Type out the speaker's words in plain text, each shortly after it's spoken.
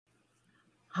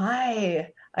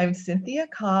Hi, I'm Cynthia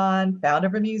Kahn, founder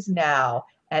of Amuse Now,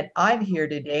 and I'm here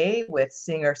today with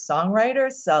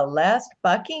singer-songwriter Celeste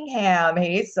Buckingham.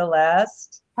 Hey,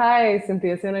 Celeste. Hi,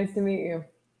 Cynthia. So nice to meet you.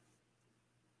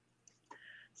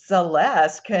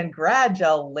 Celeste,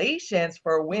 congratulations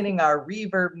for winning our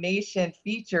Reverb Nation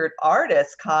featured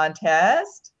artist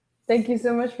contest. Thank you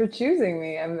so much for choosing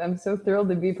me. I'm so thrilled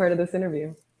to be part of this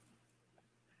interview.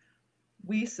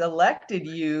 We selected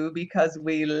you because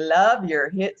we love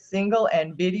your hit single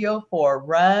and video for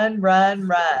Run, Run,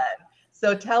 Run.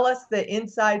 So tell us the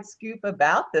inside scoop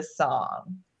about this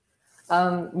song.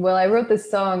 Well, I wrote this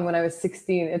song when I was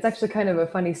 16. It's actually kind of a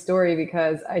funny story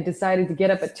because I decided to get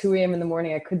up at 2 a.m. in the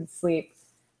morning. I couldn't sleep.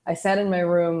 I sat in my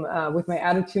room with my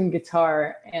out of tune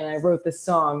guitar and I wrote this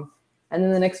song. And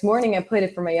then the next morning, I played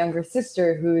it for my younger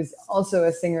sister, who's also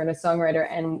a singer and a songwriter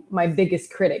and my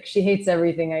biggest critic. She hates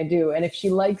everything I do. And if she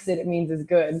likes it, it means it's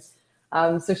good.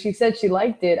 So she said she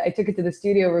liked it. I took it to the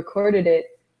studio, recorded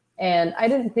it, and I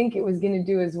didn't think it was going to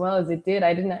do as well as it did.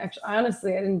 I didn't actually,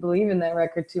 honestly, I didn't believe in that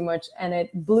record too much, and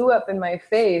it blew up in my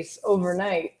face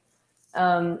overnight.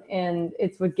 And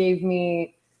it's what gave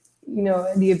me,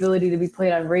 the ability to be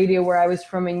played on radio where I was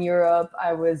from in Europe.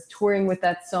 I was touring with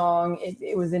that song.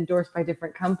 It was endorsed by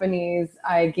different companies.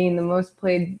 I gained the most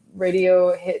played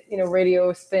radio hit,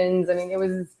 radio spins. I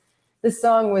mean, this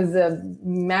song was a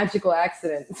magical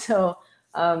accident. So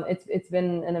it's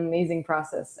been an amazing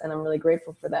process, and I'm really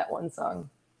grateful for that one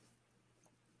song.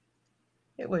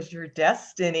 It was your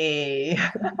destiny.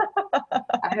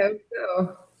 I hope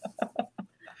so.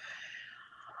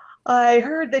 I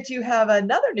heard that you have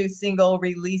another new single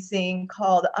releasing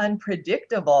called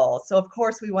Unpredictable. So, of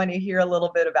course, we want to hear a little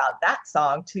bit about that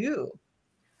song too.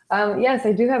 Yes,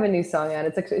 I do have a new song out.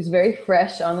 It's very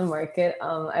fresh on the market.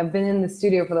 I've been in the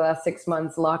studio for the last 6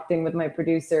 months, locked in with my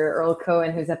producer Earl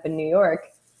Cohen, who's up in New York,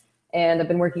 and I've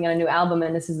been working on a new album.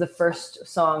 And this is the first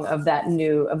song of the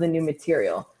new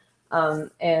material.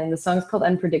 And the song's called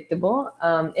Unpredictable.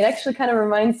 It actually kind of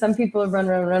reminds some people of Run,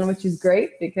 Run, Run, which is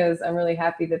great because I'm really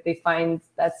happy that they find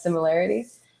that similarity.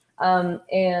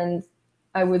 And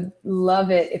I would love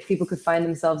it if people could find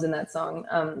themselves in that song.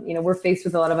 We're faced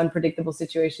with a lot of unpredictable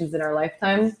situations in our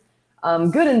lifetime,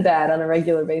 good and bad on a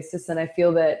regular basis. And I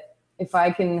feel that if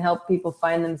I can help people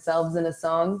find themselves in a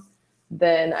song,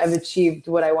 then I've achieved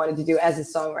what I wanted to do as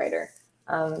a songwriter.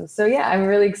 So yeah, I'm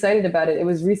really excited about it. It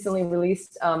was recently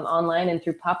released online and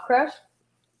through Pop Crush,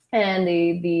 and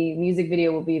the music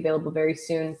video will be available very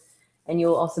soon. And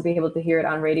you'll also be able to hear it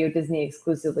on Radio Disney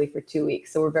exclusively for 2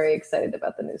 weeks. So we're very excited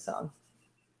about the new song.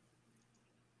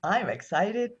 I'm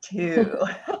excited too.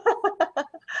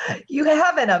 You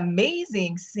have an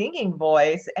amazing singing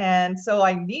voice, and so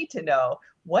I need to know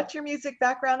what's your music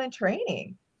background and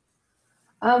training?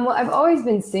 Well, I've always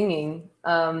been singing.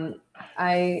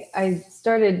 I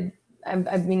started.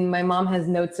 I mean, my mom has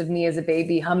notes of me as a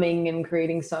baby humming and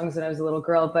creating songs when I was a little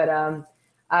girl. But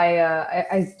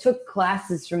I took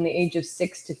classes from the age of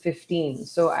 6 to 15.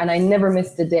 So, and I never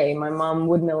missed a day. My mom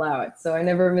wouldn't allow it, so I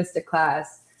never missed a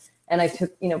class. And I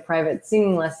took, private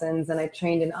singing lessons, and I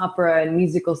trained in opera and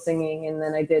musical singing, and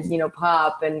then I did,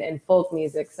 pop and folk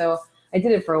music. So I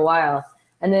did it for a while.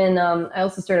 And then I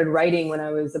also started writing when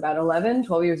I was about 11,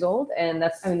 12 years old. And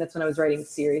that's when I was writing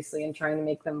seriously and trying to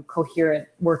make them coherent,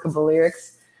 workable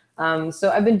lyrics. So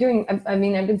I've been doing,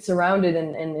 I've been surrounded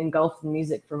and engulfed in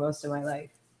music for most of my life.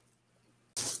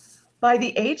 By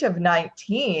the age of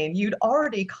 19, you'd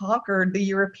already conquered the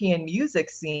European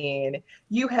music scene.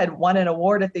 You had won an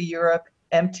award at the Europe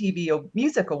MTV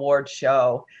Music Awards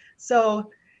show. So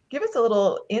give us a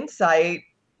little insight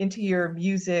into your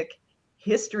music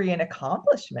history and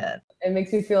accomplishment. It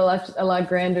makes me feel a lot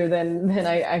grander than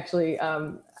I actually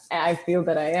I feel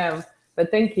that I am. But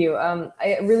thank you.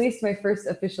 I released my first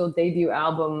official debut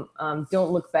album, Don't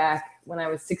Look Back, when I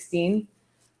was 16.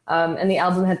 And the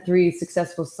album had 3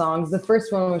 successful songs. The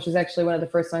first one, which was actually one of the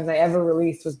first songs I ever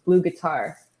released, was Blue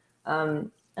Guitar.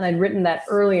 And I'd written that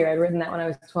earlier. I'd written that when I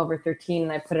was 12 or 13,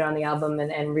 and I put it on the album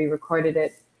and re-recorded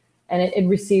it. And it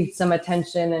received some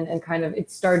attention and kind of,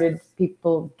 it started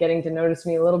people getting to notice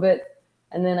me a little bit.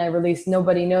 And then I released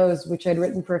Nobody Knows, which I'd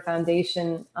written for a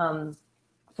foundation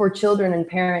for children and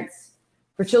parents,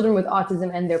 for children with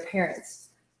autism and their parents.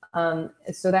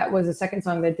 So that was a second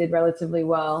song that did relatively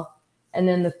well. And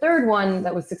then the third one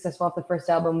that was successful off the first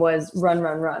album was Run,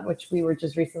 Run, Run, which we were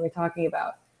just recently talking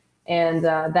about. And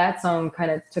that song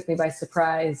kind of took me by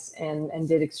surprise and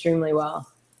did extremely well.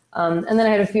 And then I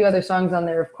had a few other songs on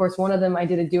there. Of course, one of them I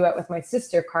did a duet with my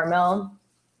sister, Carmel,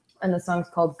 and the song's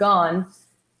called Gone.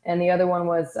 And the other one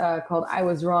was called I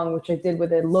Was Wrong, which I did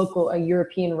with a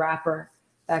European rapper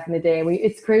back in the day.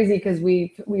 It's crazy because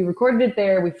we recorded it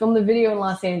there. We filmed the video in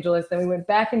Los Angeles. Then we went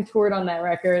back and toured on that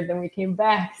record. Then we came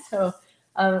back. So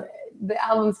the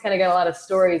album's kind of got a lot of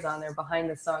stories on there behind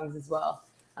the songs as well.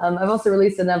 I've also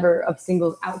released a number of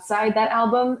singles outside that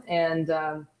album, and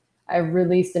I've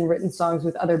released and written songs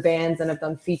with other bands, and I've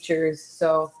done features.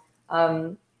 So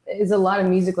it's a lot of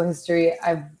musical history.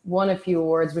 I've won a few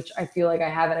awards, which I feel like I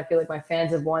haven't. I feel like my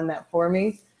fans have won that for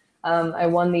me. I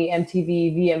won the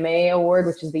MTV VMA award,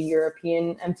 which is the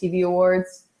European MTV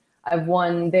Awards. I've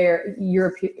won their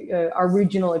our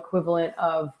regional equivalent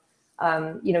of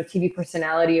TV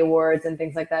personality awards and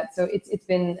things like that. So it's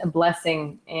been a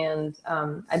blessing, and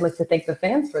I'd like to thank the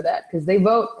fans for that, because they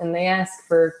vote and they ask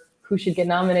for who should get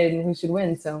nominated and who should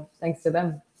win. So thanks to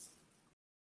them.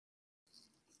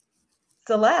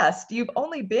 Celeste, you've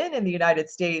only been in the United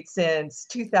States since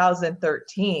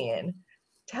 2013.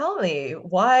 Tell me,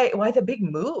 why the big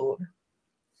move?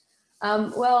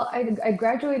 Well, I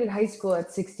graduated high school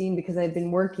at 16 because I'd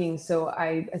been working, so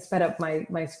I sped up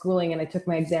my schooling and I took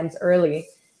my exams early.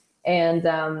 And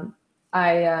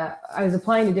I was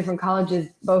applying to different colleges,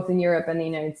 both in Europe and the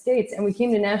United States. And we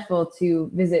came to Nashville to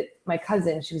visit my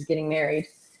cousin. She was getting married.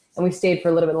 And we stayed for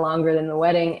a little bit longer than the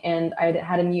wedding. And I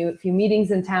had a few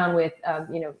meetings in town with,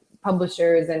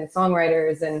 publishers and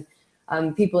songwriters and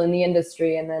people in the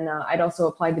industry. And then I'd also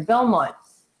applied to Belmont.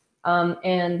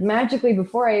 And magically,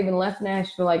 before I even left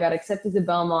Nashville, I got accepted to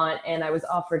Belmont, and I was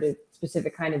offered a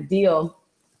specific kind of deal.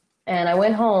 And I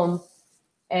went home,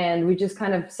 and we just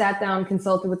kind of sat down,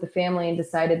 consulted with the family, and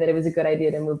decided that it was a good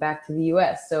idea to move back to the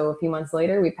US. So a few months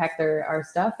later, we packed our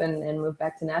stuff and moved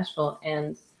back to Nashville.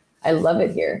 And I love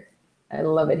it here. I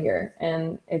love it here.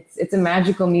 And it's a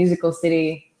magical musical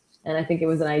city, and I think it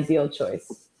was an ideal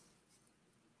choice.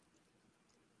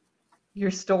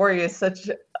 Your story is such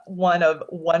one of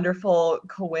wonderful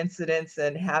coincidence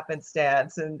and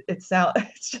happenstance, and it's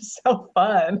just so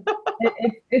fun.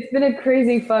 It's been a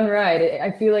crazy fun ride.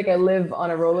 I feel like I live on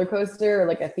a roller coaster or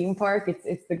like a theme park.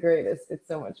 It's the greatest. It's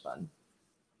so much fun.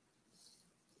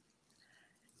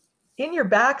 In your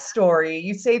backstory,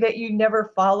 you say that you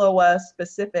never follow a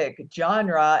specific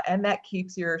genre, and that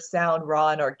keeps your sound raw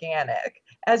and organic.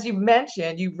 As you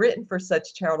mentioned, you've written for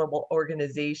such charitable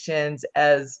organizations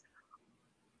as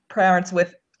Parents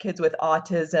with Kids with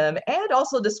Autism and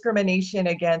also Discrimination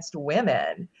Against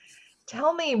Women.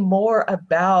 Tell me more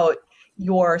about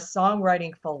your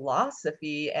songwriting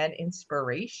philosophy and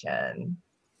inspiration.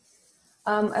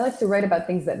 I like to write about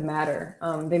things that matter.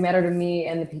 They matter to me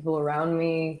and the people around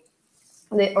me,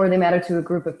 or they matter to a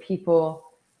group of people,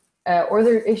 or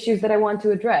they're issues that I want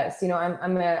to address.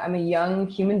 I'm a young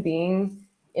human being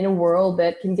in a world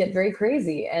that can get very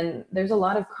crazy, and there's a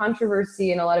lot of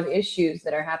controversy and a lot of issues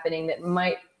that are happening that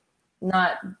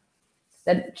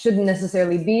shouldn't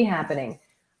necessarily be happening.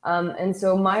 And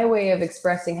so my way of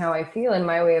expressing how I feel and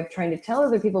my way of trying to tell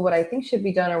other people what I think should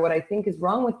be done or what I think is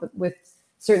wrong with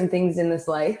certain things in this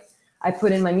life, I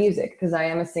put in my music, because I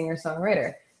am a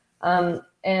singer-songwriter.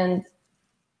 And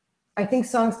I think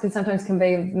songs can sometimes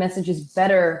convey messages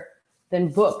better than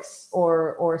books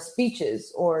or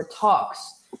speeches or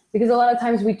talks, because a lot of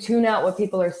times we tune out what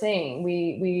people are saying.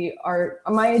 We are,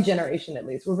 my generation at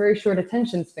least, we're very short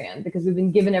attention span because we've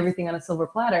been given everything on a silver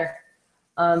platter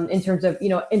in terms of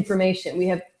information. We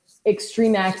have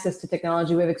extreme access to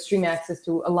technology. We have extreme access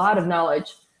to a lot of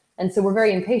knowledge. And so we're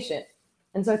very impatient.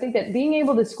 And so I think that being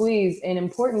able to squeeze an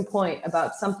important point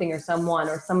about something or someone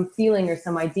or some feeling or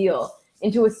some ideal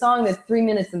into a song that's 3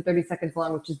 minutes and 30 seconds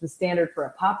long, which is the standard for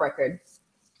a pop record,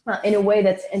 in a way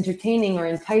that's entertaining or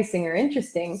enticing or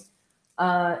interesting,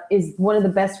 is one of the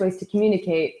best ways to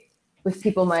communicate with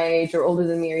people my age or older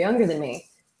than me or younger than me,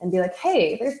 and be like,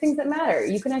 hey, there's things that matter.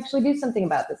 You can actually do something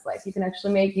about this life. You can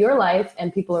actually make your life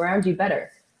and people around you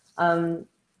better.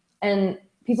 And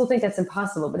people think that's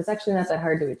impossible, but it's actually not that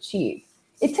hard to achieve.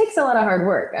 It takes a lot of hard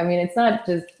work. I mean, it's not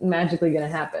just magically going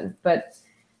to happen, but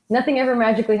nothing ever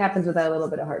magically happens without a little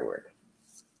bit of hard work.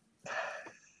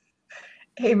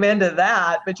 Amen to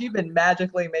that, but you've been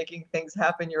magically making things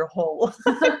happen your whole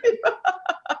life.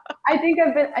 I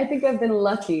think I've been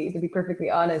lucky, to be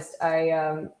perfectly honest.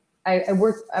 I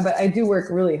work, but I do work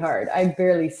really hard. I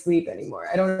barely sleep anymore.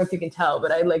 I don't know if you can tell,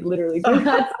 but I literally do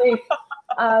not sleep.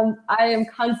 I am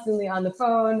constantly on the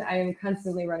phone. I am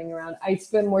constantly running around. I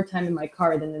spend more time in my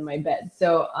car than in my bed.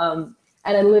 So, and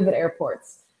I live at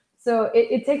airports. So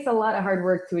it takes a lot of hard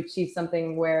work to achieve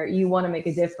something where you want to make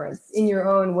a difference in your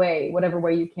own way, whatever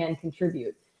way you can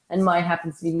contribute. And mine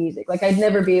happens to be music. Like, I'd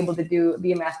never be able to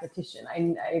be a mathematician.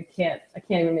 I can't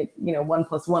even make 1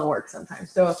 + 1 work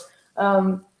sometimes. So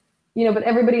but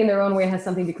everybody in their own way has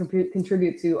something to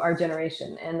contribute to our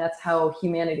generation, and that's how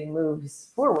humanity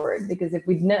moves forward. Because if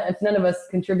if none of us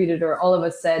contributed, or all of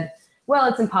us said, well,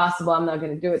 it's impossible, I'm not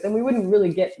going to do it, then we wouldn't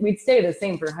really we'd stay the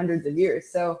same for hundreds of years.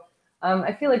 So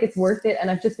I feel like it's worth it, and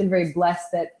I've just been very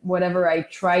blessed that whatever I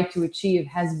tried to achieve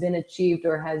has been achieved,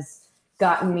 or has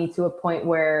gotten me to a point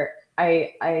where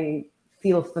I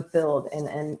feel fulfilled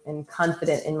and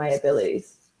confident in my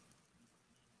abilities.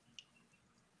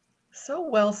 So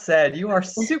well said. You are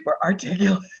super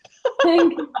articulate.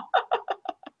 Thank you.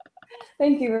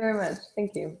 Thank you very much.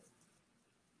 Thank you.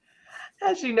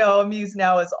 As you know, Amuse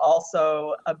Now is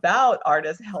also about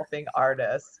artists helping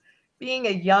artists. Being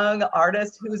a young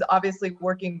artist who's obviously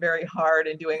working very hard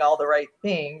and doing all the right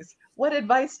things, what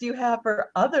advice do you have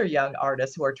for other young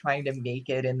artists who are trying to make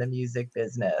it in the music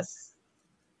business?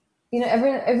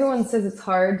 Everyone says it's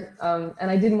hard,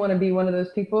 and I didn't want to be one of those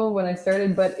people when I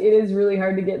started, but it is really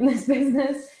hard to get in this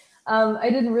business. I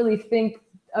didn't really think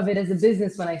of it as a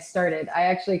business when I started. I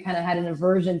actually kind of had an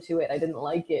aversion to it. I didn't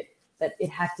like it, that it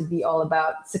had to be all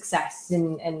about success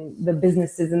and the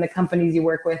businesses and the companies you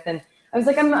work with. And I was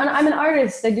like, I'm an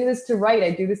artist. I do this to write.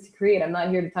 I do this to create. I'm not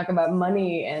here to talk about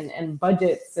money and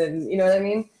budgets, and you know what I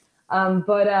mean?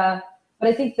 But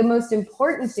I think the most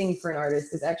important thing for an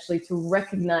artist is actually to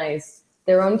recognize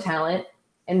their own talent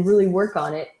and really work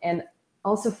on it, and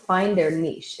also find their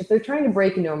niche. If they're trying to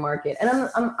break into a market, and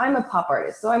I'm a pop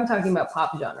artist, so I'm talking about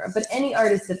pop genre, but any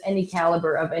artist of any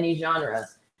caliber, of any genre,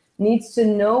 needs to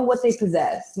know what they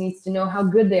possess, needs to know how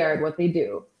good they are at what they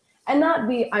do, and not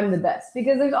be, I'm the best,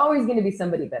 because there's always going to be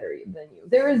somebody better than you.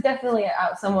 There is definitely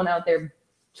someone out there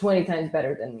 20 times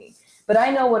better than me, but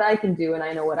I know what I can do, and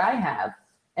I know what I have.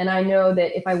 And I know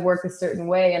that if I work a certain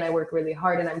way and I work really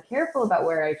hard and I'm careful about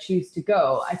where I choose to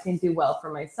go, I can do well for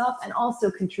myself and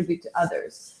also contribute to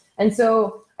others. And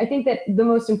so I think that the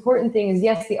most important thing is,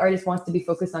 yes, the artist wants to be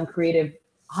focused on creative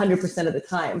 100% of the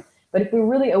time. But if we're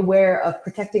really aware of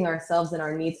protecting ourselves and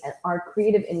our needs and our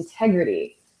creative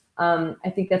integrity,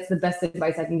 I think that's the best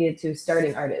advice I can give to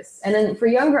starting artists. And then for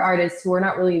younger artists who are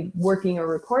not really working or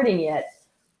recording yet,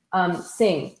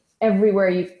 sing everywhere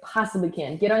you possibly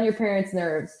can. Get on your parents'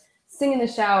 nerves. Sing in the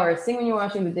shower, sing when you're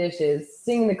washing the dishes,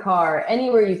 sing in the car,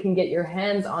 anywhere you can get your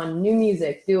hands on new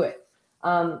music, do it.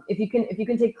 If you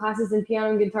can take classes in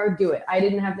piano and guitar, do it. I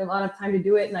didn't have a lot of time to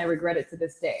do it, and I regret it to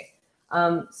this day.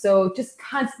 So just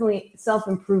constantly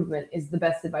self-improvement is the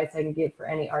best advice I can give for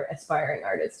any aspiring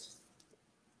artist.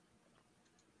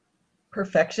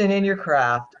 Perfection in your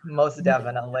craft, most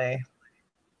definitely.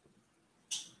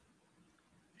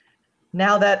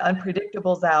 Now that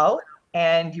Unpredictable's out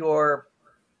and you're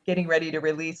getting ready to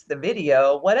release the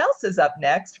video, what else is up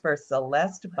next for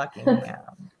Celeste Buckingham?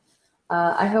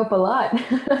 I hope a lot.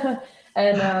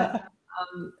 And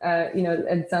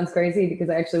it sounds crazy because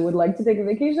I actually would like to take a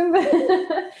vacation,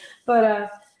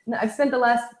 but I've spent the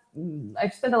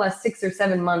last 6 or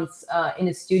 7 months in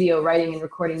a studio writing and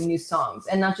recording new songs,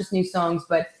 and not just new songs,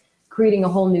 but creating a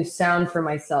whole new sound for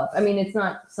myself. I mean, it's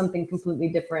not something completely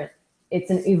different. It's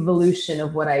an evolution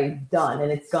of what I've done,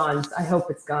 and I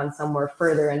hope it's gone somewhere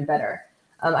further and better.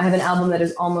 I have an album that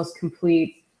is almost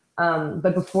complete,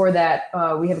 but before that,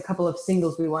 we have a couple of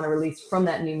singles we want to release from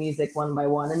that new music one by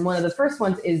one, and one of the first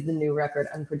ones is the new record,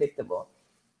 Unpredictable.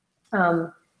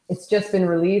 It's just been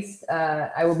released.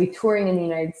 I will be touring in the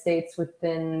United States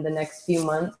within the next few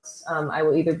months. I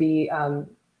will either be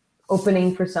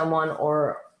opening for someone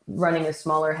or running a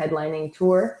smaller headlining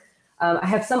tour. I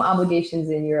have some obligations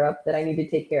in Europe that I need to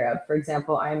take care of. For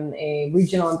example, I'm a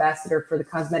regional ambassador for the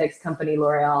cosmetics company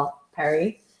L'Oréal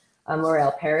Paris.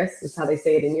 L'Oréal Paris is how they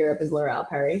say it in Europe, is L'Oréal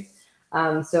Paris.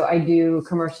 So I do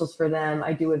commercials for them.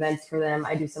 I do events for them.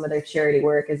 I do some of their charity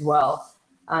work as well.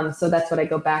 So that's what I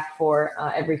go back for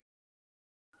every.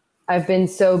 I've been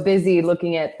so busy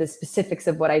looking at the specifics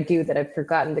of what I do that I've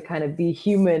forgotten to kind of be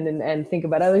human and think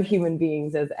about other human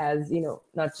beings as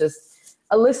not just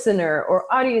a listener or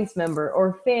audience member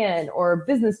or fan or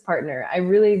business partner. I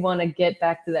really want to get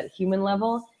back to that human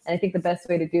level. And I think the best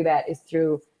way to do that is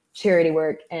through charity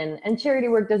work. And charity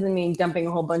work doesn't mean dumping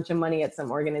a whole bunch of money at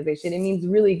some organization. It means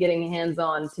really getting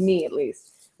hands-on, to me at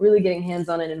least, really getting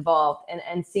hands-on and involved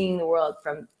and seeing the world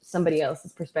from somebody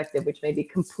else's perspective, which may be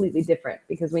completely different.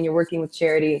 Because when you're working with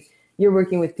charity, you're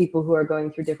working with people who are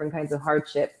going through different kinds of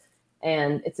hardship.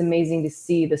 And it's amazing to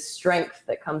see the strength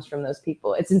that comes from those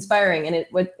people. It's inspiring, and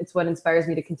it's what inspires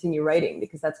me to continue writing,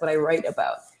 because that's what I write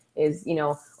about, is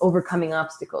overcoming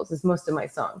obstacles is most of my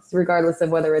songs, regardless of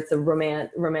whether it's a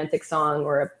romantic song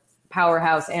or a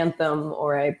powerhouse anthem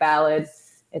or a ballad.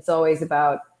 It's always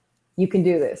about, you can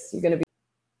do this. You're going to be.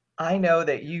 I know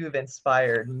that you've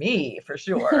inspired me for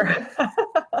sure.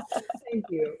 Thank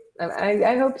you.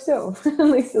 I hope so, at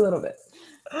least a little bit.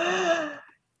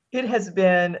 It has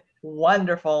been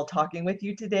wonderful talking with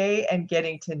you today and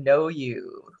getting to know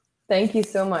you. Thank you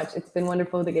so much. It's been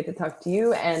wonderful to get to talk to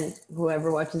you and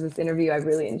whoever watches this interview. I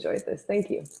really enjoyed this. Thank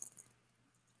you.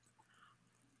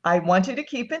 I want you to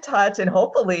keep in touch, and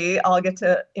hopefully I'll get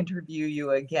to interview you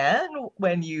again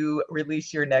when you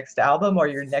release your next album or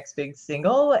your next big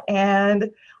single.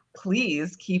 And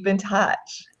please keep in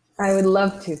touch. I would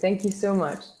love to. Thank you so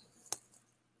much.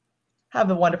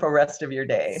 Have a wonderful rest of your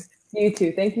day. You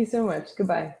too. Thank you so much.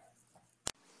 Goodbye.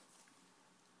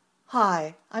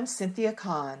 Hi, I'm Cynthia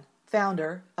Kahn,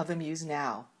 founder of Amuse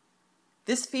Now.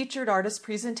 This featured artist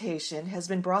presentation has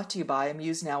been brought to you by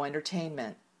Amuse Now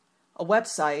Entertainment, a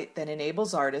website that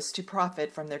enables artists to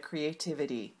profit from their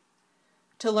creativity.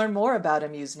 To learn more about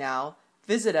Amuse Now,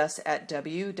 visit us at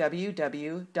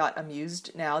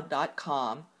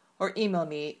www.amusenow.com or email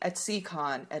me at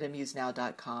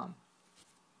ckahn@amusenow.com.